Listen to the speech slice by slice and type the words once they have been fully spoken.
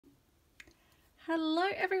Hello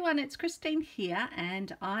everyone, it's Christine here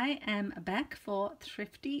and I am back for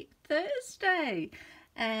Thrifty Thursday.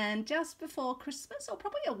 And just before Christmas, or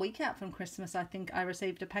probably a week out from Christmas, I think I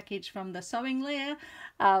received a package from the Sewing Lair.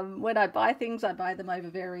 When I buy things, I buy them over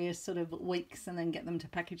various sort of weeks and then get them to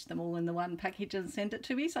package them all in the one package and send it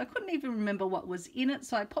to me. So I couldn't even remember what was in it.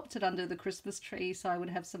 So I popped it under the Christmas tree so I would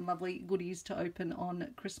have some lovely goodies to open on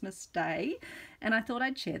Christmas Day. And I thought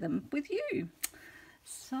I'd share them with you.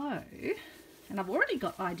 And I've already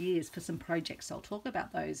got ideas for some projects, so I'll talk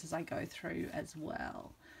about those as I go through as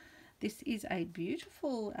well. This is a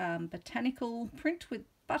beautiful botanical print with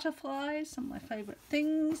butterflies, some of my favourite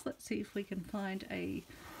things. Let's see if we can find a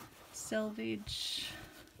selvage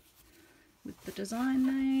with the design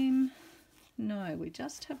name. No, we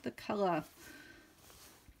just have the colour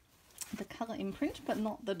imprint, but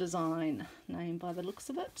not the design name by the looks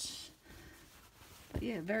of it. But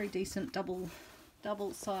yeah, very decent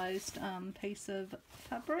double-sized piece of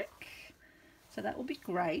fabric, so that will be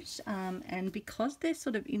great. And because they're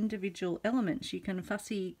sort of individual elements, you can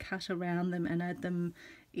fussy cut around them and add them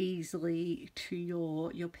easily to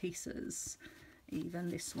your pieces. Even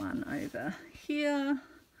this one over here,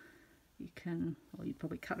 you can, well, you'd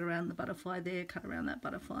probably cut around the butterfly there, cut around that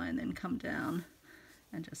butterfly, and then come down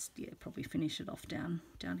and just, yeah, probably finish it off down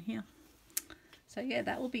here. So yeah,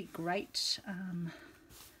 that will be great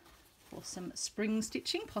for some spring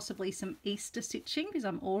stitching, possibly some Easter stitching, because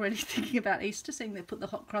I'm already thinking about Easter, seeing they put the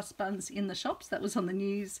hot cross buns in the shops. That was on the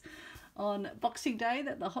news on Boxing Day,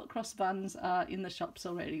 that the hot cross buns are in the shops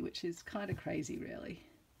already, which is kind of crazy really.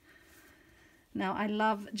 Now I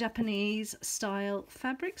love Japanese style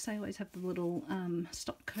fabrics. I always have the little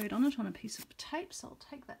stop code on it on a piece of tape, so I'll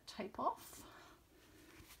take that tape off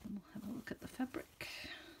and we'll have a look at the fabric.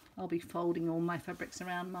 I'll be folding all my fabrics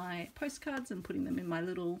around my postcards and putting them in my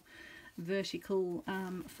little vertical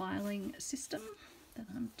filing system that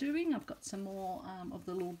I'm doing. I've got some more of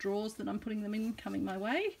the little drawers that I'm putting them in coming my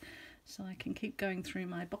way, so I can keep going through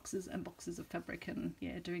my boxes and boxes of fabric, and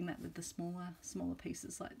yeah, doing that with the smaller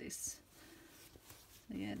pieces like this.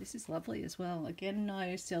 So yeah, this is lovely as well. Again,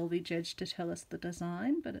 no selvage edge to tell us the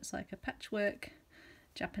design, but it's like a patchwork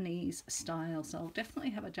Japanese style, so I'll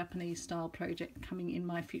definitely have a Japanese style project coming in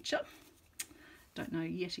my future. Don't know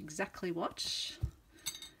yet exactly what.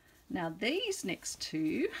 Now these next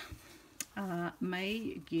two are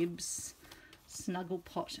May Gibbs Snuggle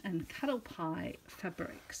Pot and Cuddlepie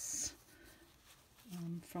fabrics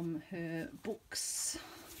from her books.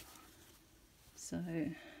 So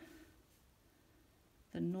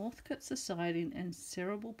the Northcote Society and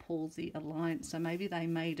Cerebral Palsy Alliance, so maybe they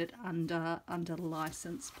made it under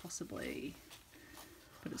license possibly.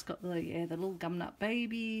 But it's got the little gumnut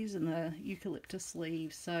babies and the eucalyptus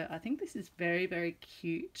leaves, so I think this is very, very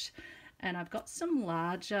cute. And I've got some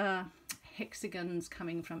larger hexagons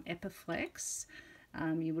coming from Epiflex.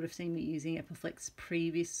 You would have seen me using Epiflex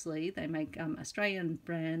previously. They make Australian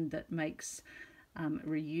brand that makes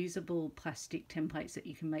reusable plastic templates that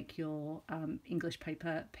you can make your English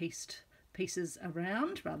paper pieces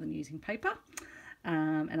around rather than using paper.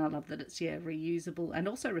 And I love that it's reusable and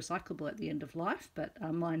also recyclable at the end of life, but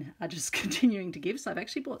mine are just continuing to give, so I've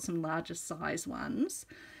actually bought some larger size ones,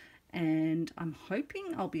 and I'm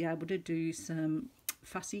hoping I'll be able to do some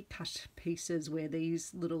fussy cut pieces where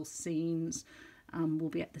these little seams will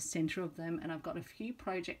be at the center of them. And I've got a few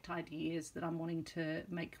project ideas that I'm wanting to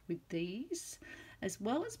make with these, as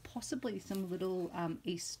well as possibly some little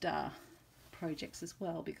Easter projects as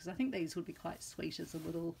well, because I think these would be quite sweet as a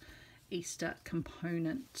little Easter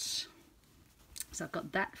component. So I've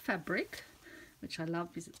got that fabric, which I love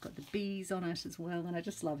because it's got the bees on it as well, and I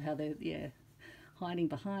just love how they're hiding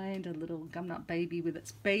behind a little gumnut baby with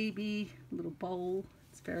its baby little bowl.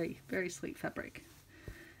 It's very, very sweet fabric.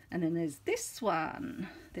 And then there's this one.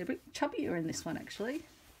 They're a bit chubbier in this one actually.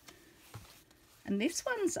 And this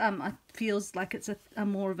one's feels like it's a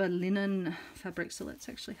more of a linen fabric, so let's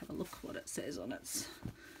actually have a look what it says on its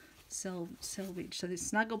selvage. So this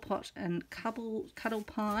Snuggle Pot and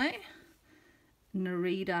Cuddlepie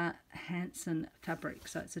Nerida Hansen fabric.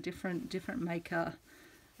 So it's a different maker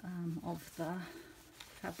of the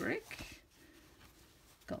fabric.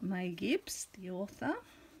 Got May Gibbs, the author.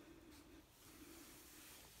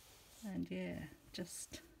 And yeah,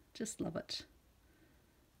 just love it.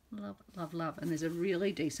 Love it, love, love. And there's a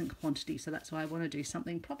really decent quantity, so that's why I want to do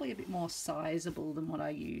something probably a bit more sizable than what I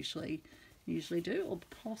usually do, or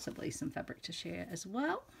possibly some fabric to share as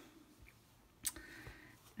well.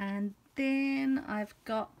 And then I've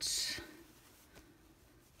got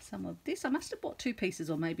some of this. I must have bought two pieces,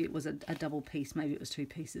 or maybe it was a double piece. Maybe it was two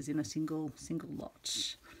pieces in a single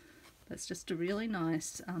lot. It's just a really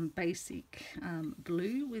nice basic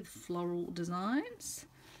blue with floral designs,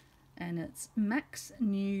 and it's Max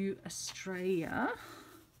New Australia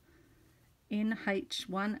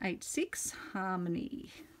NH186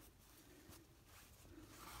 Harmony.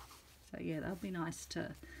 So yeah, that'll be nice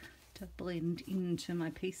to blend into my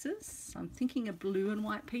pieces. I'm thinking a blue and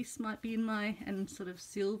white piece might be in my, and sort of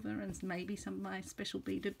silver, and maybe some of my special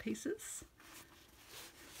beaded pieces.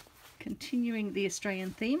 Continuing the Australian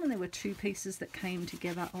theme, and there were 2 pieces that came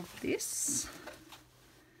together of this.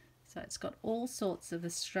 So it's got all sorts of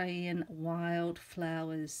Australian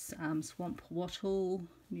wildflowers, swamp wattle,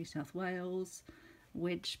 New South Wales,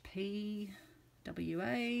 wedge pea,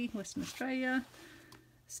 WA, Western Australia,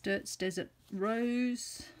 Sturt's desert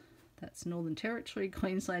rose, that's Northern Territory,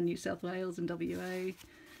 Queensland, New South Wales and WA.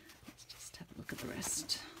 Let's just have a look at the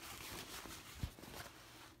rest.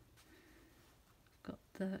 Got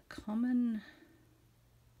the common,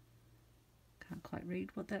 can't quite read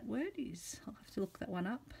what that word is. I'll have to look that one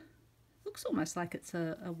up. Looks almost like it's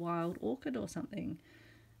a wild orchid or something.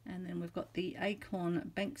 And then we've got the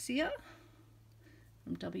acorn banksia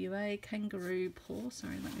from WA, kangaroo paw.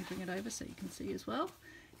 Sorry, let me bring it over so you can see as well.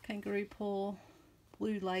 Kangaroo paw,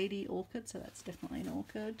 blue lady orchid, so that's definitely an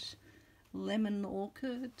orchid. Lemon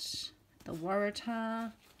orchid, the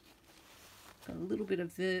waratah. Got a little bit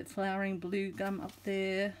of the flowering blue gum up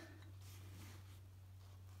there.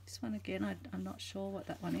 This one again, I'm not sure what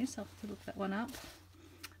that one is. I'll have to look that one up.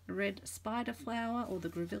 Red spider flower, or the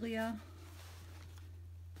grevillea.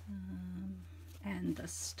 And the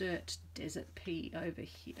Sturt desert pea over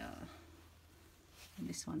here. And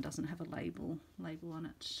this one doesn't have a label on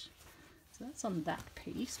it. So that's on that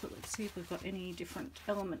piece, but let's see if we've got any different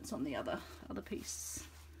elements on the other piece.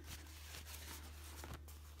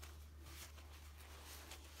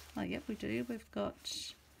 Oh, yep, we do. We've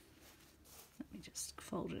got, let me just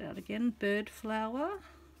fold it out again, bird flower,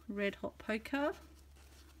 red hot poker,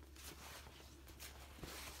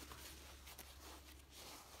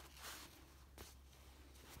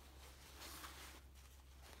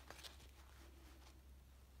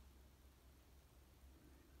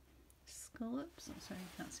 scallops. Oh, sorry, you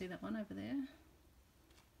can't see that one over there.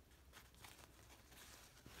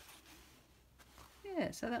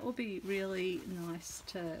 Yeah, so that will be really nice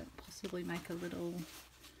to possibly make a little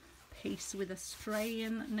piece with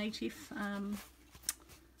Australian native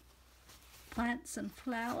plants and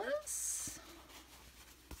flowers.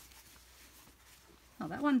 Oh,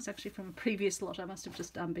 that one's actually from a previous lot. I must have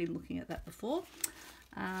just been looking at that before.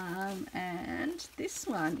 And this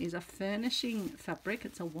one is a furnishing fabric.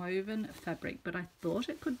 It's a woven fabric, but I thought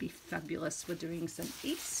it could be fabulous for doing some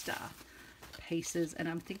Easter pieces, and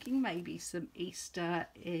I'm thinking maybe some Easter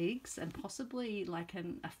eggs, and possibly like a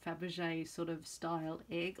Fabergé sort of style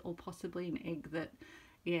egg, or possibly an egg that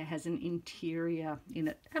has an interior in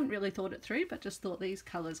it. Haven't really thought it through, but just thought these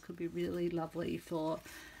colours could be really lovely for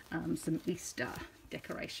some Easter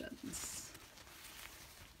decorations.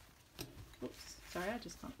 Oops, sorry, I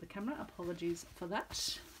just bumped the camera. Apologies for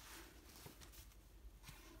that.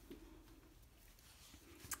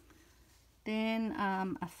 Then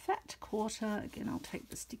a fat quarter, again I'll take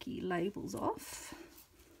the sticky labels off.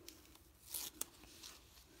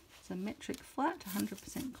 It's a metric flat,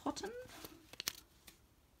 100% cotton.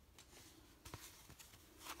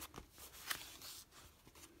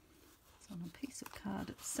 It's on a piece of card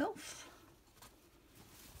itself,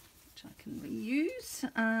 which I can reuse.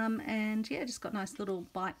 And yeah, just got nice little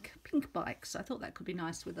bike, pink bikes. I thought that could be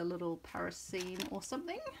nice with a little parasine or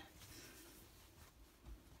something.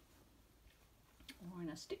 Or in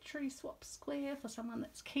a stitchery swap square for someone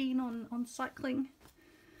that's keen on cycling.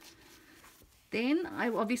 Then I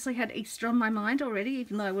obviously had Easter on my mind already,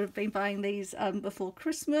 even though I would have been buying these before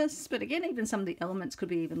Christmas. But again, even some of the elements could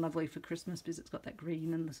be even lovely for Christmas, because it's got that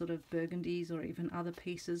green and the sort of burgundies, or even other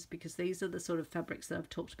pieces, because these are the sort of fabrics that I've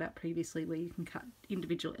talked about previously, where you can cut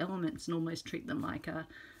individual elements and almost treat them like a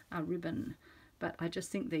ribbon. But I just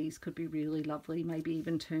think these could be really lovely, maybe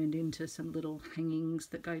even turned into some little hangings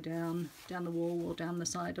that go down the wall or down the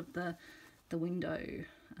side of the window.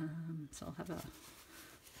 So I'll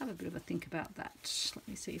have a bit of a think about that. Let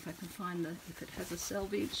me see if I can find if it has a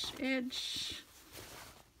selvage edge.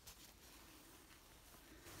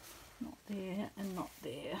 Not there and not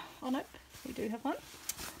there. Oh nope, we do have one.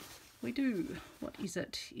 We do. What is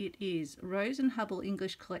it? It is Rose and Hubble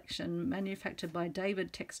English Collection, manufactured by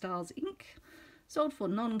David Textiles Inc. Sold for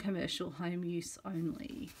non-commercial home use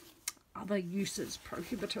only. Other uses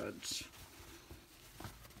prohibited.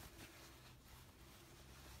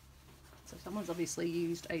 So someone's obviously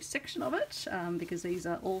used a section of it, because these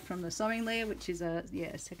are all from the Sewing Lair, which is a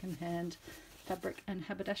second-hand Fabric and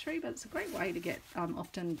Haberdashery, but it's a great way to get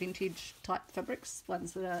often vintage type fabrics,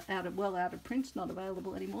 ones that are well out of print, not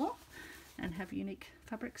available anymore, and have unique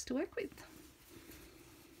fabrics to work with.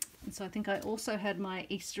 And so I think I also had my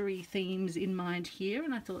Eastery themes in mind here,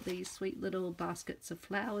 and I thought these sweet little baskets of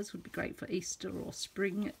flowers would be great for Easter or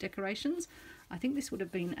spring decorations. I think this would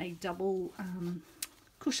have been a double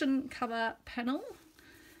cushion cover panel,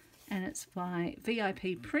 and it's by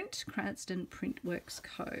VIP Print, Cranston Printworks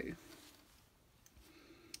Co.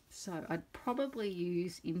 So I'd probably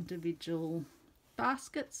use individual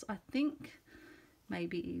baskets, I think.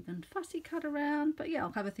 Maybe even fussy cut around, but yeah,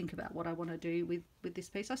 I'll have a think about what I want to do with this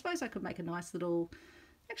piece. I suppose I could make a nice little,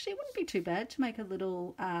 actually it wouldn't be too bad to make a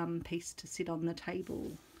little piece to sit on the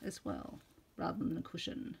table as well, rather than a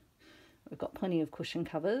cushion. We've got plenty of cushion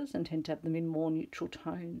covers and tend to have them in more neutral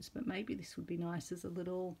tones, but maybe this would be nice as a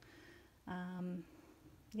little,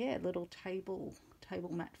 yeah, little table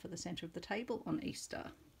mat for the centre of the table on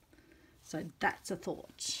Easter. So that's a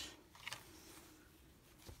thought.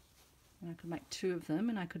 And I could make two of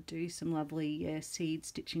them, and I could do some lovely seed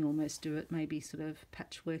stitching, almost do it maybe sort of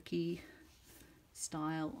patchworky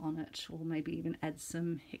style on it, or maybe even add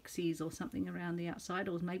some hexies or something around the outside,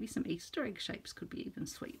 or maybe some Easter egg shapes could be even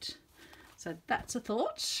sweet. So that's a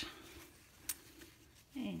thought.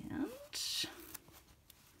 And take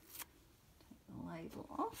the label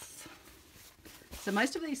off. So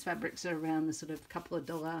most of these fabrics are around the sort of couple of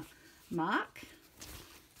dollar mark,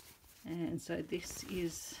 and so this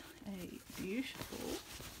is a beautiful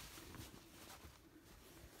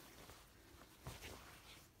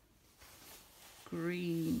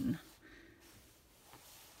green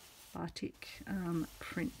batik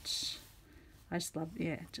print. I just love,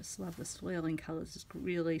 yeah, just love the swirling colours. It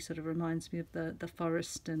really sort of reminds me of the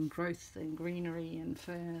forest and growth and greenery and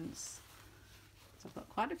ferns. So I've got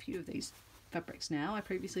quite a few of these fabrics now. I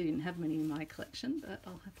previously didn't have many in my collection, but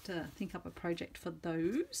I'll have to think up a project for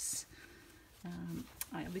those.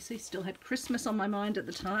 I obviously still had Christmas on my mind at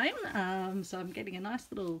the time, so I'm getting a nice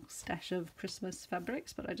little stash of Christmas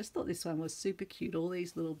fabrics, but I just thought this one was super cute. All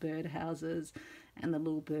these little bird houses and the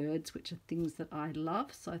little birds, which are things that I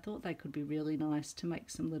love, so I thought they could be really nice to make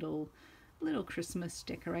some little Christmas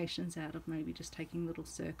decorations out of, maybe just taking little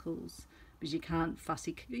circles, because you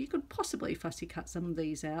could possibly fussy cut some of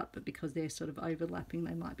these out, but because they're sort of overlapping,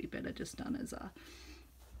 they might be better just done as a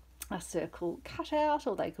circle cutout,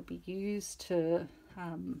 or they could be used to,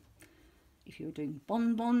 if you were doing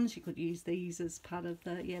bonbons, you could use these as part of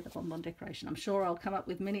the bonbon decoration. I'm sure I'll come up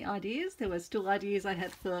with many ideas. There were still ideas I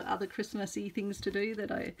had for other Christmassy things to do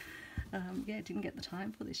that I didn't get the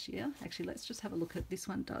time for this year. Actually, let's just have a look at this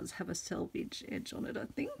one. Does have a selvage edge on it, I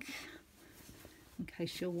think, in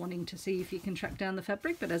case you're wanting to see if you can track down the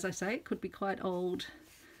fabric, but as I say, it could be quite old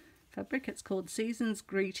fabric. It's called Season's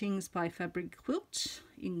Greetings by Fabric Quilt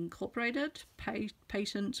Incorporated,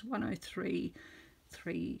 patent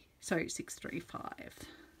 635.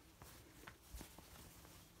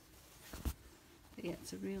 But yeah,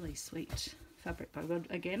 it's a really sweet fabric. I've got,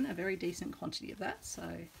 again, a very decent quantity of that, so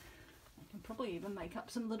I can probably even make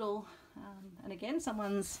up some little, and again,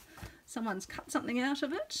 someone's cut something out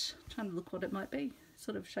of it. I'm trying to look what it might be,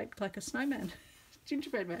 sort of shaped like a snowman,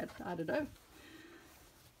 gingerbread man, I don't know.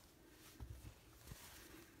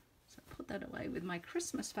 Put that away with my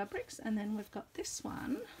Christmas fabrics, and then we've got this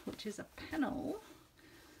one, which is a panel,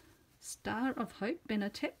 Star of Hope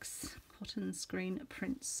Benetex cotton screen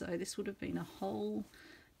prints. So this would have been a whole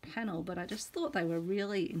panel, but I just thought they were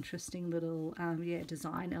really interesting little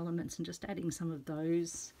design elements, and just adding some of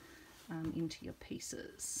those into your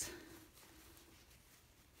pieces.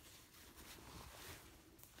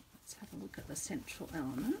 Let's have a look at the central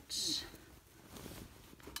element.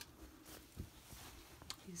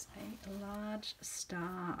 Is a large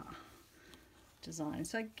star design.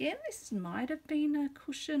 So again, this might have been a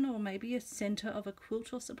cushion, or maybe a centre of a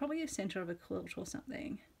quilt, or so, probably a centre of a quilt or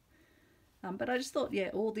something. But I just thought,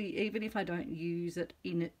 yeah, even if I don't use it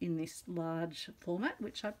in this large format,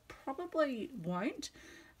 which I probably won't,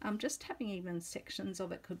 just having even sections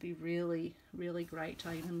of it could be really, really great.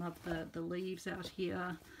 I even love the leaves out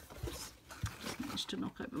here. Oops, just managed to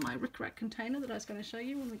knock over my ricrac container that I was going to show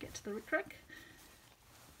you when we get to the ricrac.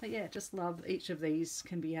 But yeah, just love each of these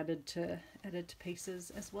can be added to pieces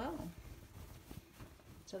as well.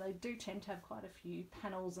 So they do tend to have quite a few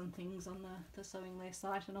panels and things on the Sewing Lair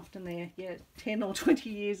site, and often they're 10 or 20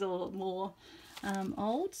 years or more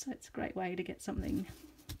old. So it's a great way to get something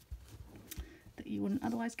that you wouldn't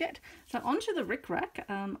otherwise get. So onto the ricrac,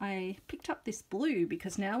 I picked up this blue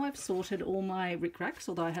because now I've sorted all my ricracs,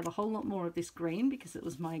 although I have a whole lot more of this green because it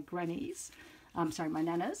was my granny's, my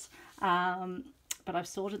nana's. but I've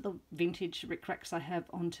sorted the vintage ricracs I have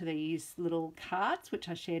onto these little cards, which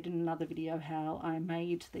I shared in another video how I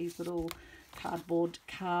made these little cardboard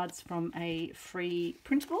cards from a free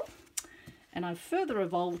printable. And I've further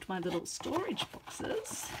evolved my little storage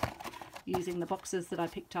boxes using the boxes that I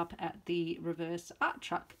picked up at the reverse art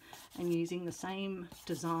truck, and using the same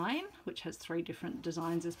design, which has 3 different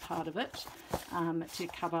designs as part of it, to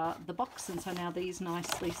cover the box. And so now these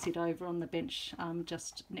nicely sit over on the bench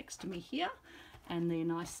just next to me here, and they're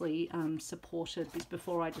nicely supported, because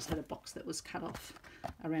before I just had a box that was cut off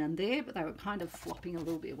around there, but they were kind of flopping a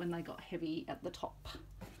little bit when they got heavy at the top.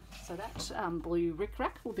 So that blue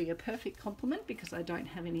ricrac will be a perfect complement, because I don't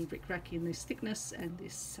have any ricrac in this thickness and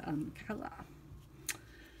this colour.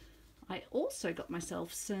 I also got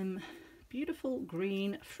myself some beautiful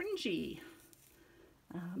green fringy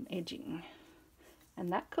edging,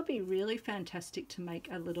 and that could be really fantastic to make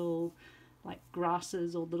a little like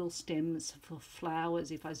grasses or little stems for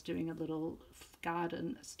flowers if I was doing a little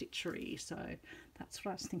garden stitchery. So that's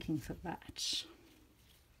what I was thinking for that.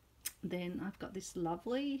 Then I've got this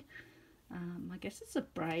lovely, I guess it's a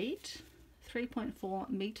braid, 3.4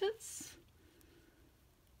 meters.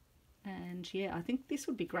 And yeah, I think this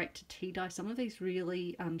would be great to tea dye. Some of these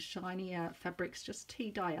really shinier fabrics just tea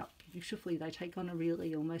dye up beautifully. They take on a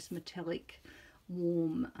really almost metallic,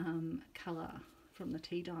 warm colour from the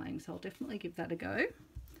tea dyeing. So I'll definitely give that a go.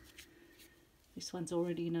 This one's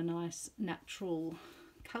already in a nice natural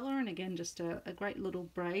colour, and again just a great little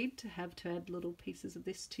braid to have to add little pieces of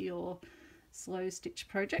this to your slow stitch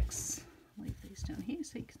projects. I'll leave these down here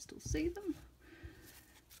so you can still see them.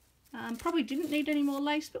 Probably didn't need any more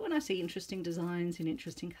lace, but when I see interesting designs in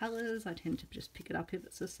interesting colours, I tend to just pick it up if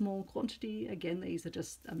it's a small quantity. Again, these are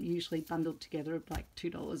just usually bundled together at like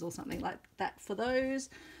 $2 or something like that for those.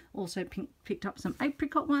 Also picked up some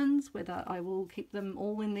apricot ones, whether I will keep them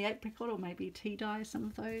all in the apricot or maybe tea dye some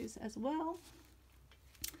of those as well.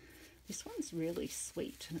 This one's really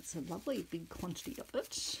sweet, and it's a lovely big quantity of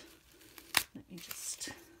it. Let me just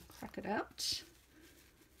crack it out.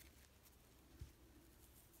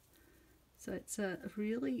 So it's a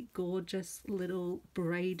really gorgeous little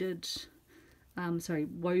braided,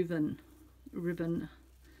 woven ribbon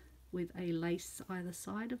with a lace either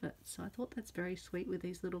side of it. So I thought that's very sweet with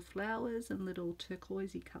these little flowers and little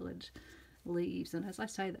turquoisey coloured leaves. And as I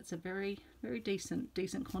say, that's a very, very decent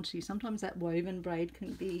quantity. Sometimes that woven braid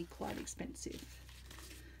can be quite expensive.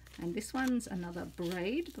 And this one's another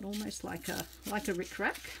braid, but almost like a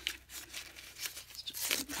ricrac.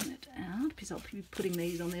 Open it out, because I'll be putting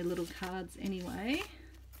these on their little cards anyway.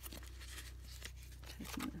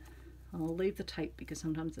 I'll leave the tape because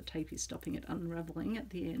sometimes the tape is stopping it unraveling at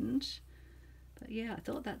the end. But yeah, I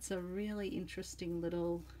thought that's a really interesting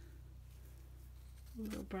little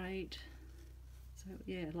braid. So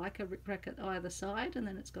yeah, like a ricrac at either side, and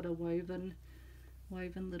then it's got a woven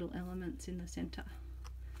little elements in the center.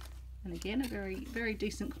 And again, a very, very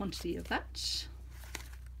decent quantity of that.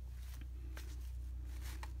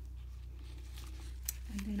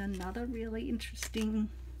 And then another really interesting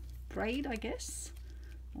braid, I guess,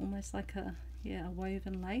 almost like a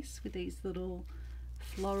woven lace with these little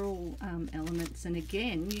floral elements. And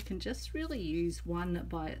again, you can just really use one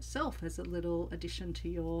by itself as a little addition to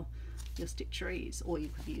your stitcheries, or you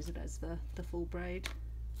could use it as the full braid.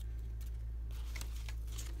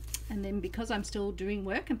 And then because I'm still doing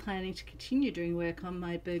work and planning to continue doing work on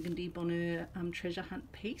my Burgundy Bonheur treasure hunt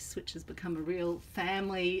piece, which has become a real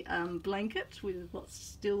family blanket with lots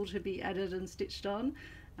still to be added and stitched on,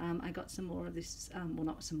 I got some more of this, well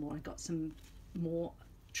not some more, I got some more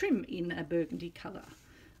trim in a burgundy colour.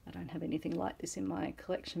 I don't have anything like this in my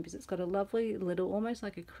collection because it's got a lovely little, almost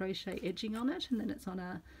like a crochet edging on it, and then it's on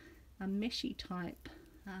a meshy type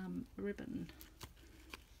ribbon,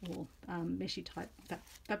 or meshy type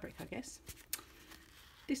fabric, I guess.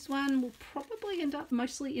 This one will probably end up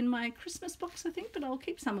mostly in my Christmas box, I think, but I'll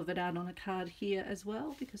keep some of it out on a card here as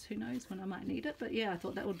well, because who knows when I might need it. But yeah, I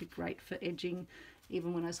thought that would be great for edging.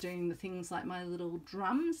 Even when I was doing the things like my little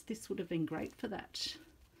drums, this would have been great for that.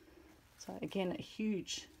 So again, a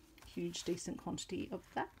huge decent quantity of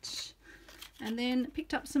that. And then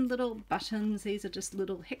picked up some little buttons. These are just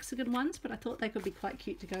little hexagon ones, but I thought they could be quite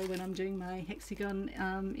cute to go when I'm doing my hexagon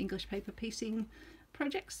English paper piecing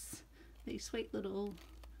projects. These sweet little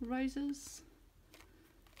roses.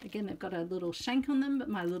 Again, they've got a little shank on them, but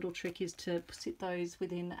my little trick is to sit those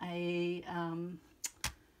within a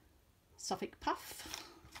Suffolk puff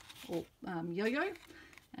or yo-yo,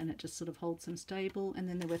 and it just sort of holds them stable. And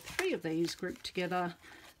then there were 3 of these grouped together,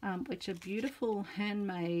 which are beautiful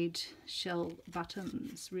handmade shell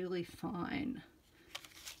buttons, really fine.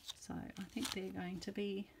 So I think they're going to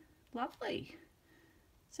be lovely.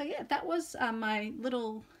 So yeah, that was my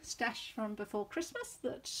little stash from before Christmas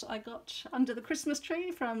that I got under the Christmas tree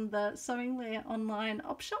from the Sewing Lair online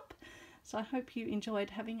op shop. So I hope you enjoyed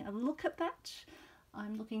having a look at that.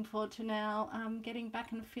 I'm looking forward to now getting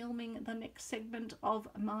back and filming the next segment of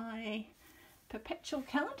my perpetual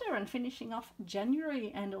calendar and finishing off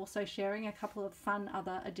January, and also sharing a couple of fun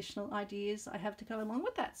other additional ideas I have to go along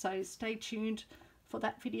with that. So stay tuned for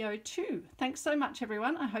that video too. Thanks so much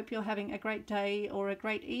everyone. I hope you're having a great day or a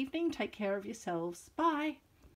great evening. Take care of yourselves. Bye.